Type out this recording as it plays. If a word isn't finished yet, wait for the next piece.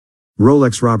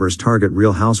Rolex robbers target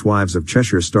Real Housewives of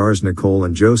Cheshire stars Nicole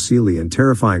and Joe Sealey in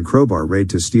terrifying crowbar raid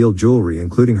to steal jewelry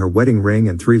including her wedding ring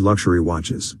and 3 luxury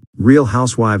watches. Real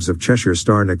Housewives of Cheshire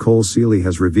star Nicole Sealey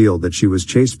has revealed that she was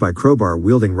chased by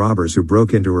crowbar-wielding robbers who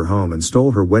broke into her home and stole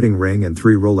her wedding ring and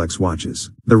 3 Rolex watches.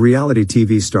 The reality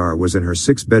TV star was in her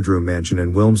 6-bedroom mansion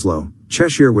in Wilmslow,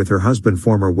 Cheshire with her husband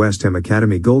former West Ham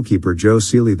Academy goalkeeper Joe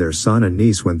Sealey, their son and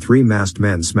niece when 3 masked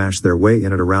men smashed their way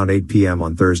in at around 8 p.m.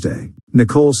 on Thursday.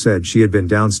 Nicole said she had been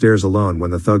downstairs alone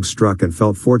when the thugs struck and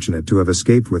felt fortunate to have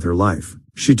escaped with her life.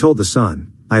 She told The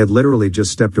Sun, "I had literally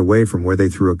just stepped away from where they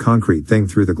threw a concrete thing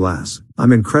through the glass.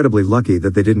 I'm incredibly lucky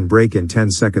that they didn't break in 10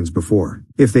 seconds before.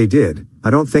 If they did,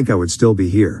 I don't think I would still be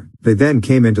here. They then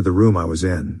came into the room I was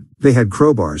in. They had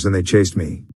crowbars and they chased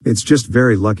me. It's just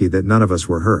very lucky that none of us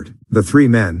were hurt." The 3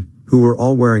 men, who were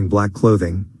all wearing black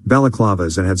clothing,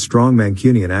 balaclavas and had strong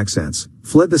Mancunian accents,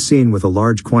 fled the scene with a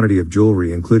large quantity of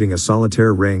jewelry including a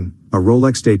solitaire ring, a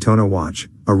Rolex Daytona watch,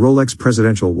 a Rolex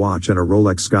Presidential watch and a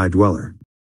Rolex Sky Dweller.